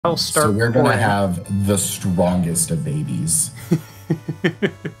I'll start. So we're gonna have the strongest of babies.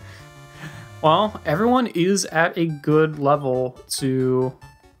 Well, everyone is at a good level to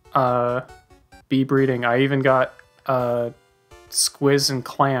be breeding. I even got Squiz and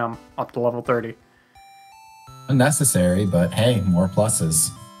Clam up to level 30. Unnecessary, but hey, more pluses.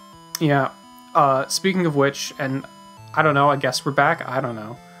 Yeah. Speaking of which, and I don't know, I guess we're back. I don't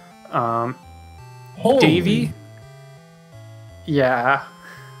know. Davey. Yeah.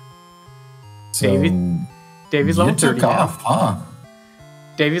 So Davy's level 30 now. Huh?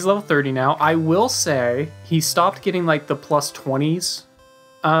 Davy's level 30 now. I will say he stopped getting like the plus 20s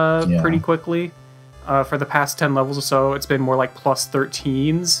pretty quickly. For the past 10 levels or so, it's been more like plus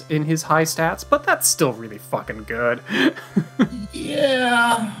 13s in his high stats, but that's still really fucking good.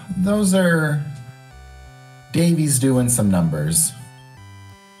 Yeah, those are... Davy's doing some numbers.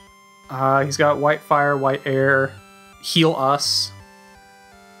 He's got White Fire, White Air, Heal Us,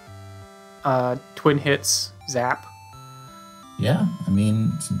 Twin Hits, Zap. Yeah, I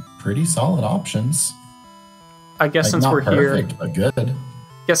mean, some pretty solid options. I guess like, since not we're perfect, here... but good.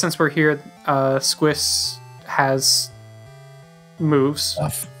 Guess since we're here, Squiz has moves.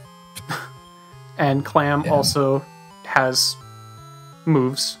 And Clam also has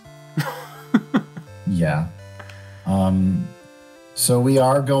moves. Yeah. So we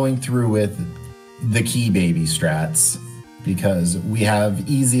are going through with the key baby strats because we have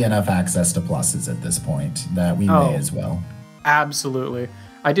easy enough access to pluses at this point that we may as well. Absolutely.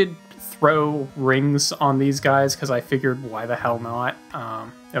 I did throw rings on these guys because I figured why the hell not.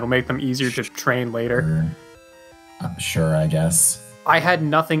 It'll make them easier to train later. Sure, I guess. I had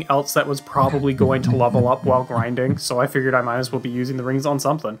nothing else that was probably going to level up while grinding, so I figured I might as well be using the rings on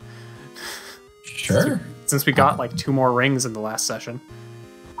something. Sure. Since we got like 2 more rings in the last session.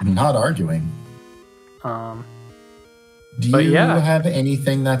 I'm not arguing. Do you have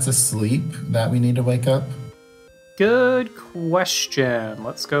anything that's asleep that we need to wake up? Good question.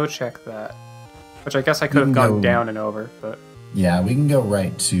 Let's go check that. Which I guess I could have gone down and over, but... Yeah, we can go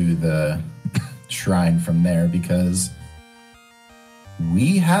right to the shrine from there because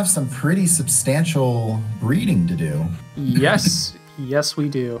we have some pretty substantial breeding to do. Yes, yes we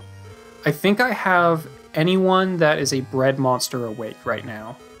do. I think I have anyone that is a bread monster awake right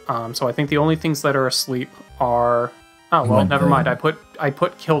now. So I think the only things that are asleep are... Oh, well, never mind. I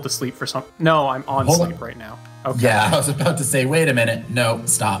put Kill to sleep for some... No, I'm on sleep right now. Okay. Yeah, I was about to say, wait a minute. No,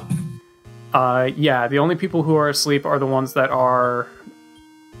 stop. Yeah, the only people who are asleep are the ones that are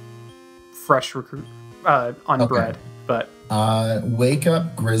fresh on bread. But wake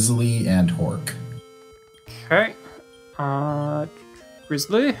up Grizzly and Hork. Okay.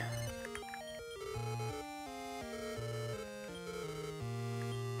 Grizzly.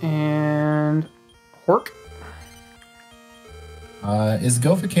 And Hork. Is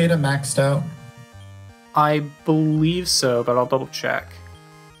Goficada maxed out? I believe so, but I'll double check.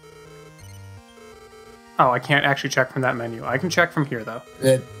 Oh, I can't actually check from that menu. I can check from here, though.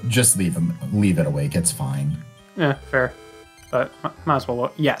 Just leave it awake. It's fine. Yeah, fair. But might as well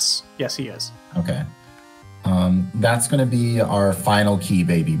look. Yes. Yes, he is. Okay. That's going to be our final key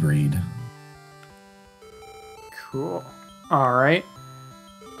baby breed. Cool. All right.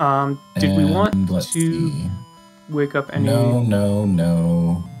 Did we want to wake up any...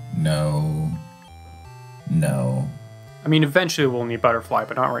 No. I mean, eventually we'll need Butterfly,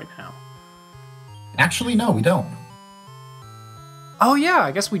 but not right now. Actually, no, we don't. Oh, yeah,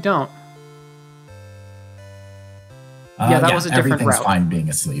 I guess we don't. Yeah, that was a different route. Everything's fine being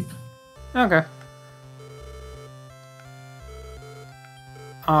asleep. Okay.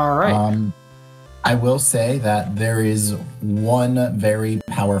 All right. I will say that there is one very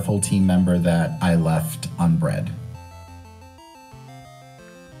powerful team member that I left unbred.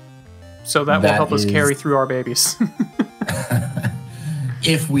 So that will help us carry through our babies.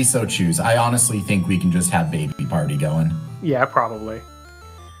 If we so choose. I honestly think we can just have baby party going. Yeah, probably.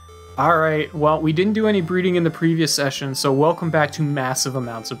 All right, well, we didn't do any breeding in the previous session, so welcome back to massive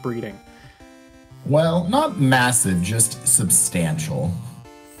amounts of breeding. Well, not massive, just substantial.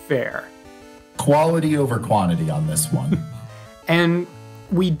 Fair. Quality over quantity on this one. And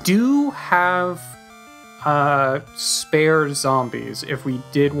we do have spare zombies if we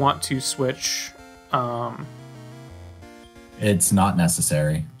did want to switch. It's not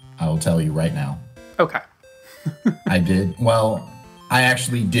necessary. I will tell you right now. Okay. I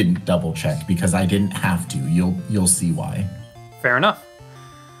actually didn't double check because I didn't have to. You'll see why. Fair enough.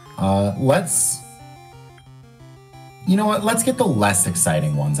 You know what? Let's get the less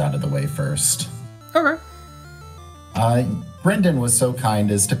exciting ones out of the way first. Okay. Brendan was so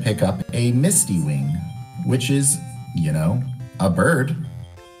kind as to pick up a Misty Wing, which is, a bird.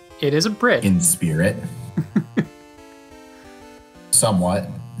 It is a Brit. in spirit. Somewhat.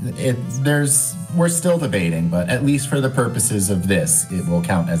 We're still debating, but at least for the purposes of this, it will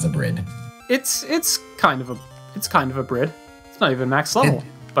count as a Brid. It's kind of a Brid. It's not even max level,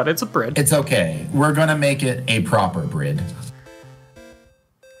 but it's a Brid. It's okay. We're gonna make it a proper Brid.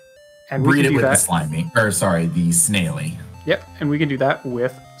 And breed it with the snaily. Yep, and we can do that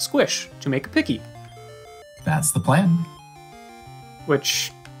with Squish to make a Picky. That's the plan.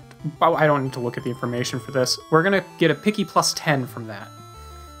 Which, I don't need to look at the information for this. We're gonna get a Picky plus 10 from that.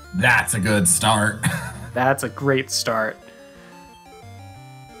 That's a good start. That's a great start.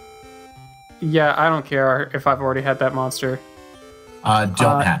 Yeah, I don't care if I've already had that monster.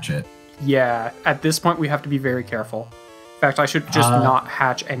 Don't hatch it. Yeah, at this point we have to be very careful. In fact, I should just not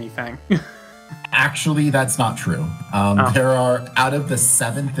hatch anything. Actually, that's not true. There are, out of the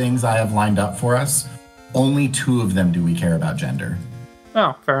 7 things I have lined up for us, only 2 of them do we care about gender.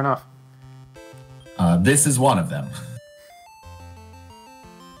 Oh, fair enough. This is one of them.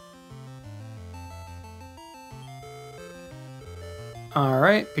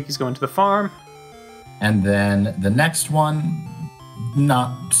 Alright, Picky's going to the farm. And then the next one,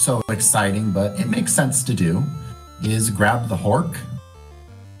 not so exciting, but it makes sense to do, is grab the Hork.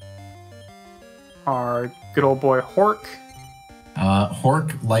 Our good old boy Hork.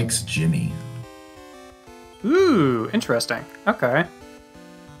 Hork likes Jimmy. Ooh, interesting. Okay.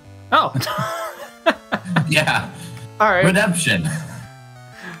 Oh. Yeah. All right. Redemption.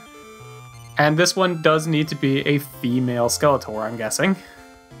 And this one does need to be a female Skeletor, I'm guessing.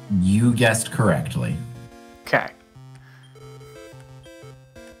 You guessed correctly. Okay.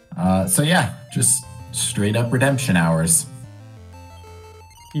 So yeah, just straight up redemption hours.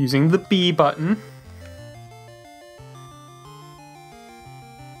 Using the B button.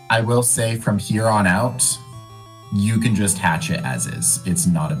 I will say from here on out, you can just hatch it as is. It's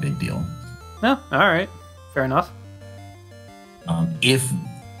not a big deal. No, all right. Fair enough. If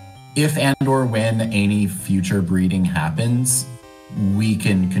and or when any future breeding happens, we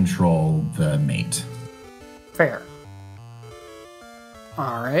can control the mate. Fair.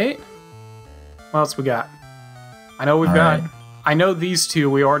 All right. What else we got? I know we've got... Right. I know these 2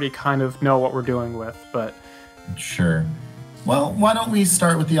 we already kind of know what we're doing with, but... Sure. Well, why don't we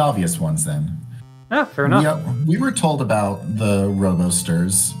start with the obvious ones then? Yeah, fair enough. We were told about the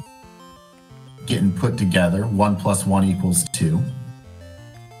Robosters getting put together. 1 + 1 = 2.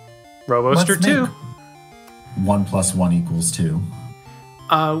 Roboster 2. 1 + 1 = 2.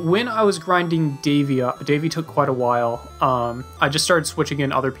 When I was grinding Davy up, Davy took quite a while. I just started switching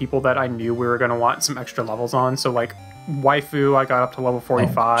in other people that I knew we were going to want some extra levels on. So, like, Waifu, I got up to level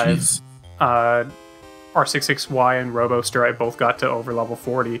 45. R66Y and Roboster, I both got to over level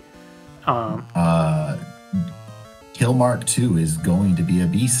 40. Killmark 2 is going to be a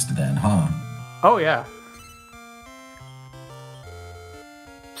beast then, huh? Oh, yeah.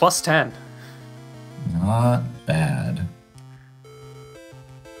 Plus 10. Not bad.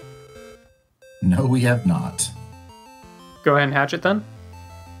 No, we have not. Go ahead and hatch it then?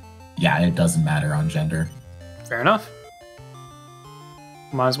 Yeah, it doesn't matter on gender. Fair enough.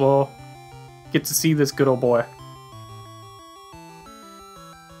 Might as well get to see this good old boy.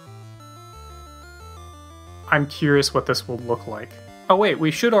 I'm curious what this will look like. Oh wait,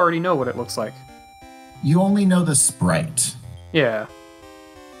 we should already know what it looks like. You only know the sprite. Yeah.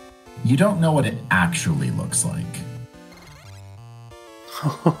 You don't know what it actually looks like.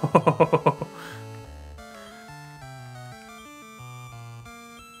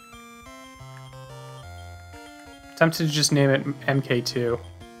 Tempted to just name it MK2.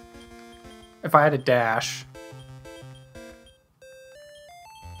 If I had a dash.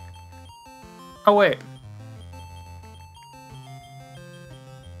 Oh, wait.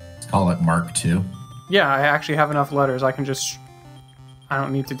 Let's call it Mark II. Yeah, I actually have enough letters. I can just... I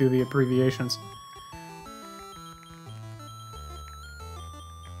don't need to do the abbreviations.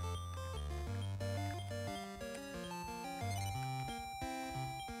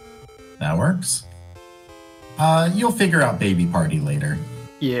 That works. You'll figure out Baby Party later.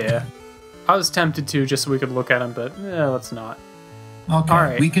 Yeah. I was tempted to just so we could look at him, but let's not. Okay, all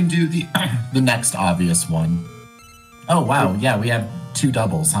right. We can do the the next obvious one. Oh, wow. Yeah, we have 2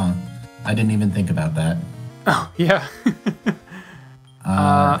 doubles, huh? I didn't even think about that. Oh, yeah.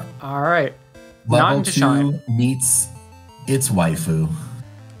 All right. Level 2 meets its waifu.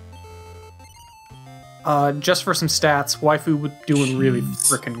 Just for some stats, waifu was doing really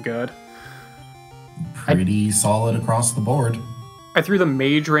freaking good. Pretty solid across the board. I threw the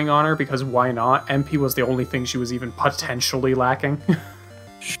mage ring on her because why not? MP was the only thing she was even potentially lacking.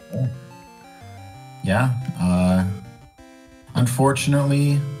 Sure. Yeah.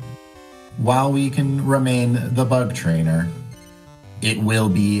 Unfortunately, while we can remain the bug trainer, it will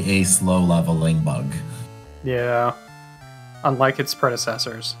be a slow leveling bug. Yeah. Unlike its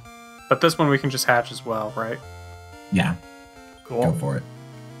predecessors. But this one we can just hatch as well, right? Yeah. Cool. Go for it.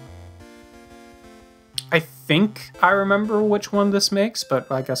 I think I remember which one this makes,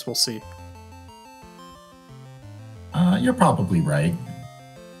 but I guess we'll see. You're probably right.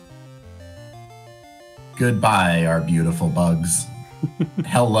 Goodbye, our beautiful bugs.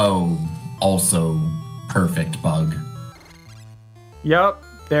 Hello, also perfect bug. Yup,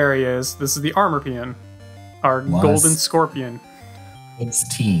 there he is. This is the Armorpian. Our Plus golden scorpion.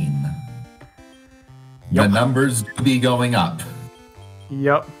 16. Yep. The numbers do be going up.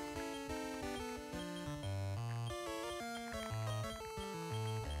 Yup.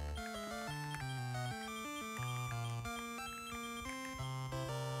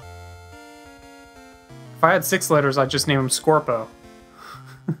 If I had 6 letters, I'd just name him Scorpo.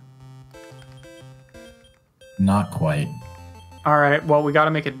 Not quite. Alright, well, we gotta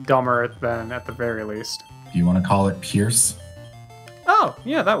make it dumber then, at the very least. Do you want to call it Pierce? Oh,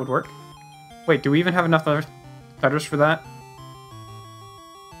 yeah, that would work. Wait, do we even have enough letters for that?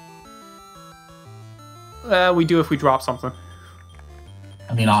 We do if we drop something.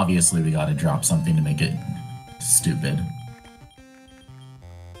 I mean, obviously we gotta drop something to make it stupid.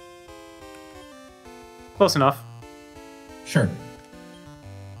 Close enough. Sure.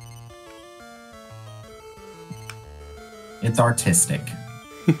 It's artistic.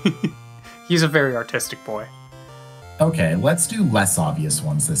 He's a very artistic boy. Okay, let's do less obvious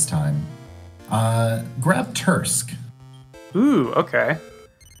ones this time. Grab Tursk. Ooh, okay.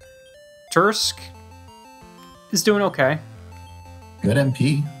 Tursk is doing okay. Good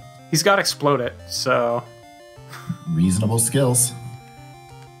MP. He's got Explode It, so... Reasonable skills.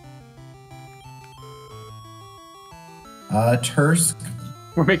 Tursk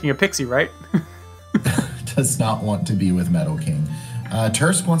We're making a pixie, right? does not want to be with Metal King.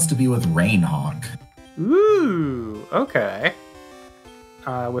 Tursk wants to be with Rainhawk. Ooh, okay.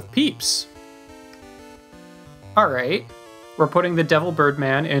 With Peeps. Alright. We're putting the Devil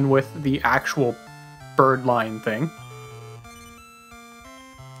Birdman in with the actual bird line thing.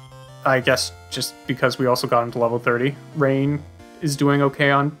 I guess just because we also got him to level 30. Rain is doing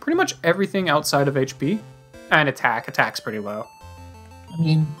okay on pretty much everything outside of HP. And attack. Attack's pretty low. I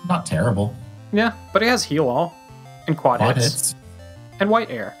mean, not terrible. Yeah, but he has Heal All. And Quad hits. And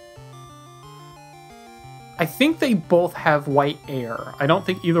White Air. I think they both have White Air. I don't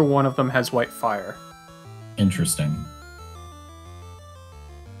think either one of them has White Fire. Interesting.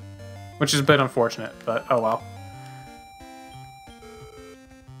 Which is a bit unfortunate, but oh well.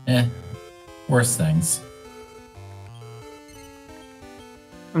 Worse things.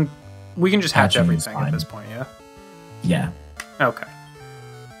 We can just hatch Hatching is everything fine. at this point, yeah? Yeah. Okay.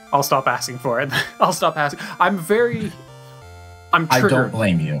 I'll stop asking for it. I'll stop asking. I'm triggered. I don't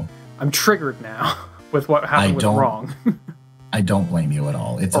blame you. I'm triggered now with what happened with Wrong. I don't blame you at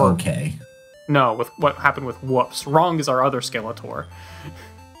all. It's Or- okay. No, with what happened with Whoops. Wrong is our other Skeletor.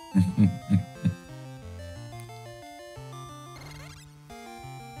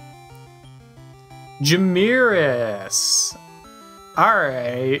 Jamiris.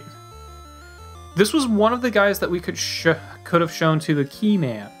 Alright. This was one of the guys that we could have shown to the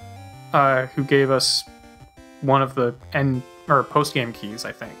Keyman, who gave us one of the post-game keys,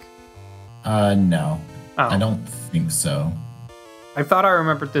 I think. No. Oh. I don't think so. I thought I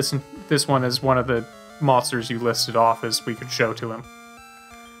remembered this one as one of the monsters you listed off as we could show to him.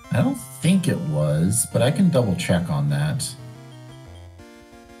 I don't think it was, but I can double check on that.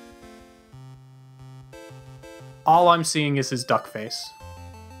 All I'm seeing is his duck face.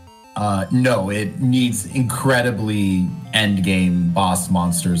 No, it needs incredibly endgame boss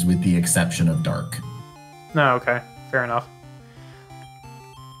monsters with the exception of Dark. No, okay. Fair enough.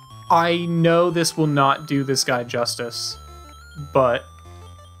 I know this will not do this guy justice, but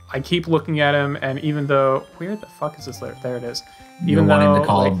I keep looking at him, and even though... Where the fuck is this letter? There it is. You're wanting to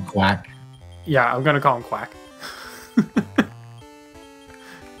call him Quack? Yeah, I'm going to call him Quack.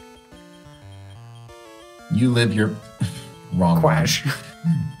 You live your... Wrong Quash. one.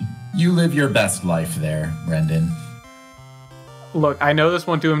 You live your best life there, Brendan. Look, I know this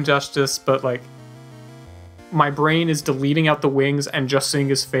won't do him justice, but, like, my brain is deleting out the wings and just seeing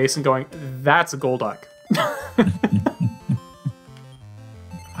his face and going, that's a Golduck.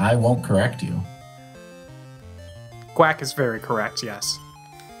 I won't correct you. Quack is very correct, yes.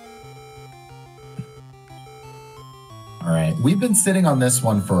 Alright, we've been sitting on this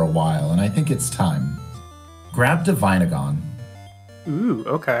one for a while, and I think it's time. Grab Divinagon. Ooh,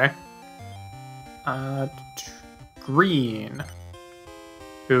 okay. Green.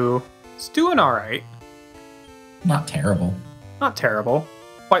 Who It's doing alright. Not terrible. Not terrible.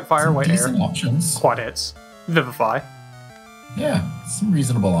 White fire, Some white air. decent options. Quad hits. Vivify. Yeah, some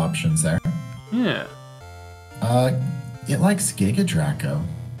reasonable options there. Yeah. It likes Giga Draco.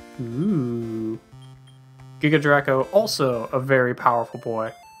 Ooh. Giga Draco, also a very powerful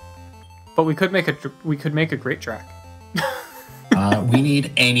boy. But we could make a great Drac. We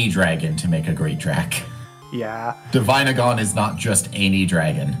need any dragon to make a great Drac. Yeah. Divinagon is not just any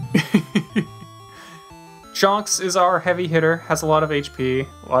dragon. Jonks is our heavy hitter, has a lot of HP,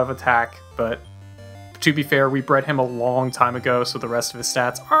 a lot of attack, but to be fair, we bred him a long time ago, so the rest of his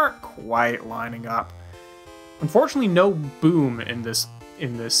stats aren't quite lining up. Unfortunately, no boom in this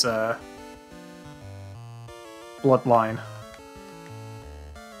bloodline.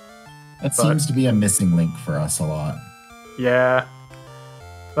 That seems to be a missing link for us a lot. Yeah,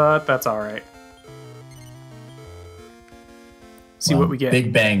 but that's alright. See what we get.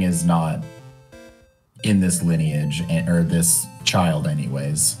 Big Bang is not in this lineage, or this child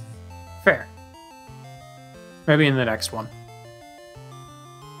anyways. Fair. Maybe in the next one.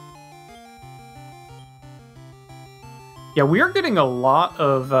 Yeah, we are getting a lot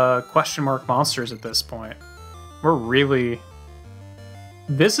of question mark monsters at this point. We're really...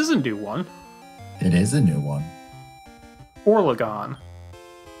 This is a new one. It is a new one. Orlagon.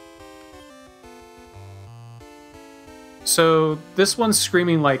 So this one's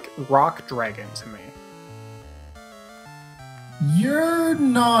screaming like rock dragon to me. You're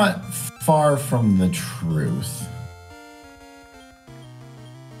not far from the truth.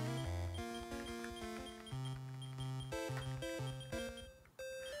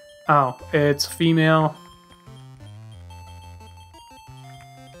 Oh, it's female.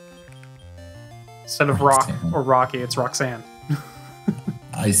 Instead of rock or rocky, it's Roxanne.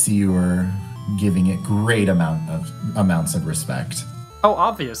 I see you are giving it great amounts of respect. Oh,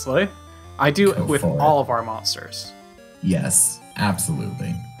 obviously. I do Go with for it. all of our monsters. Yes,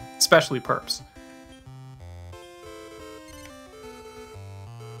 absolutely. Especially perps.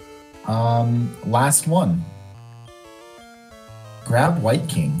 Last one. Grab White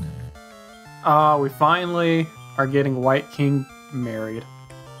King. We finally are getting White King married.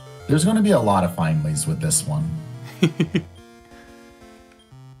 There's going to be a lot of finallys with this one.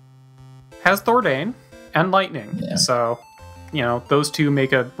 Has Thordane and Lightning. Yeah. So, you know, those two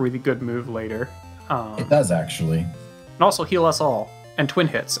make a really good move later. It does, actually. And also heal us all. And twin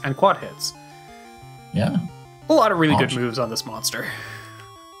hits and quad hits. Yeah. A lot of really good moves on this monster.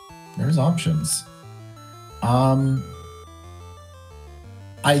 There's options. I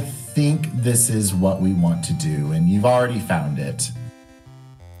think this is what we want to do, and you've already found it.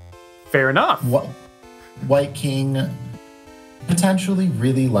 Fair enough. White King potentially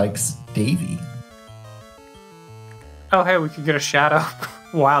really likes Davy. Oh, hey, we could get a shadow.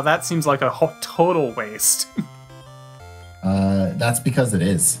 Wow, that seems like a total waste. That's because it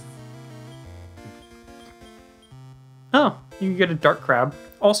is. Oh, you can get a dark crab.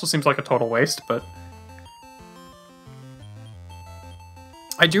 Also seems like a total waste, but...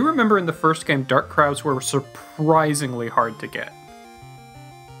 I do remember in the first game, dark crabs were surprisingly hard to get.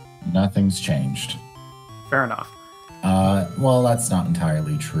 Nothing's changed. Fair enough. Well, that's not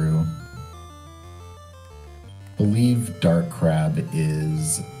entirely true. I believe Dark Crab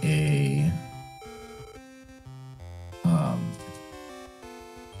is a...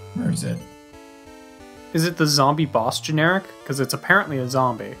 where is it? Is it the zombie boss generic? Because it's apparently a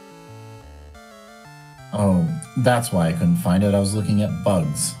zombie. Oh, that's why I couldn't find it. I was looking at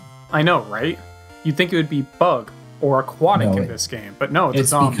bugs. I know, right? You'd think it would be bug or aquatic in this game, but no, it's a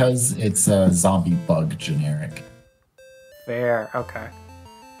zombie. Because it's a zombie bug generic. Fair, okay.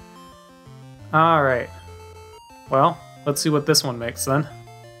 Alright. Well, let's see what this one makes then.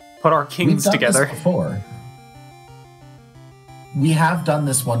 Put our kings together. This before. We have done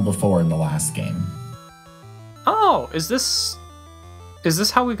this one before in the last game. Oh, is this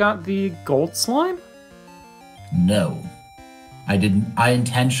how we got the gold slime? No. I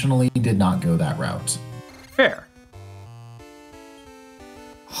intentionally did not go that route. Fair.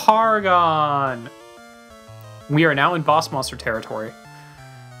 Hargon! We are now in boss monster territory.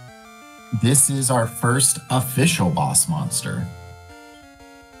 This is our first official boss monster.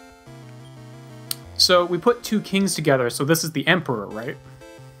 So we put two kings together, so this is the emperor, right?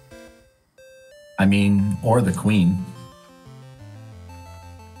 I mean, or the queen.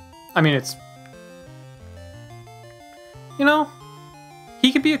 I mean, it's... You know,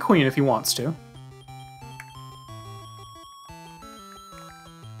 he could be a queen if he wants to.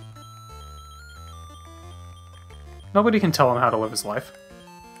 Nobody can tell him how to live his life.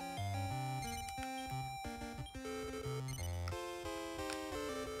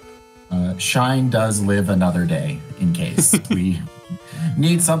 Shine does live another day in case we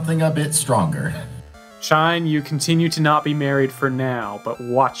need something a bit stronger. Shine, you continue to not be married for now, but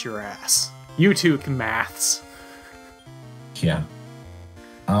watch your ass. You two can maths. Yeah.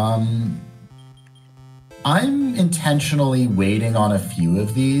 I'm intentionally waiting on a few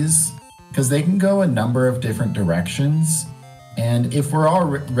of these because they can go a number of different directions. And if we're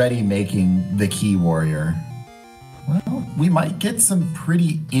already making the Key Warrior, well, we might get some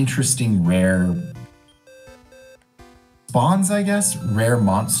pretty interesting rare spawns, I guess, rare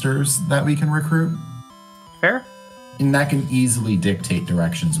monsters that we can recruit. Fair. And that can easily dictate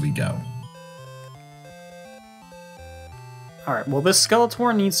directions we go. Alright, well this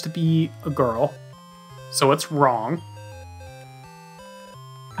Skeletor needs to be a girl, so it's wrong.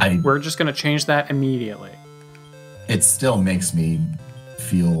 We're just going to change that immediately. It still makes me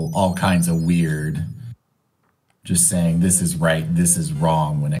feel all kinds of weird just saying this is right, this is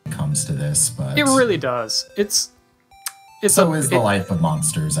wrong when it comes to this, but it really does. It's so is the life of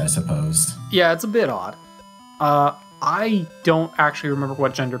monsters, I suppose. Yeah, it's a bit odd. I don't actually remember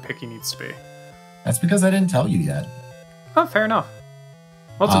what gender Picky needs to be. That's because I didn't tell you yet. Oh, fair enough.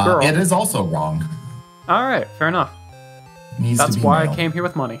 Well, it's a girl. It is also wrong. All right, fair enough. That's why I came here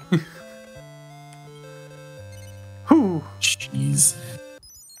with money. Whew. Jeez.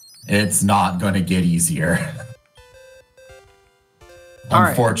 It's not going to get easier.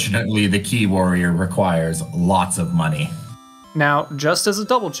 Unfortunately, the Key Warrior requires lots of money. Now, just as a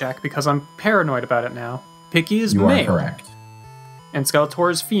double check, because I'm paranoid about it now, Picky is male. You are correct. And Skeletor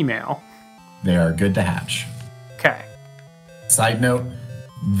is female. They are good to hatch. Okay. Side note,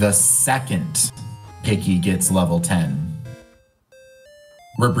 the second Picky gets level 10,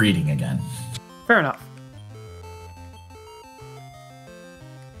 we're breeding again. Fair enough.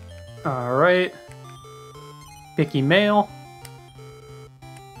 Alright. Picky male.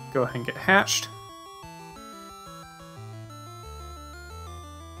 Go ahead and get hatched.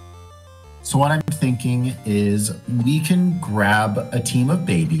 So what I'm thinking is we can grab a team of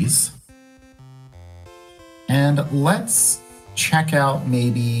babies and let's check out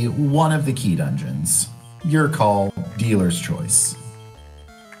maybe one of the key dungeons. Your call, dealer's choice.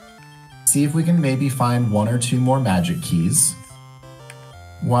 See if we can maybe find one or two more magic keys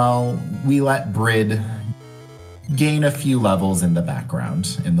while we let Brid gain a few levels in the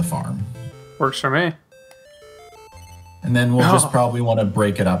background in the farm. Works for me. And then we'll just probably want to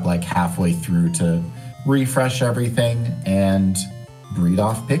break it up like halfway through to refresh everything and breed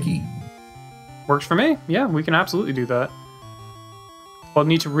off Picky. Works for me. Yeah, we can absolutely do that. We'll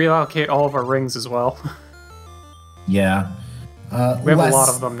need to reallocate all of our rings as well. Yeah. We have a lot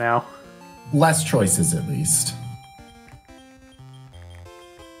of them now. Less choices, at least.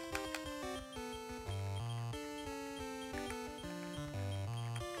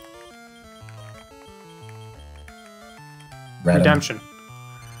 Redemption.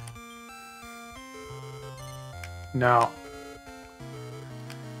 No.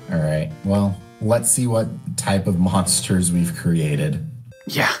 All right. Well, let's see what type of monsters we've created.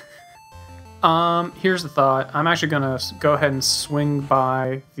 Yeah. Here's the thought. I'm actually gonna go ahead and swing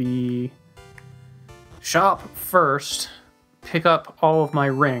by the shop first, pick up all of my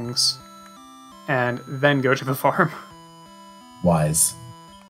rings, and then go to the farm. Wise.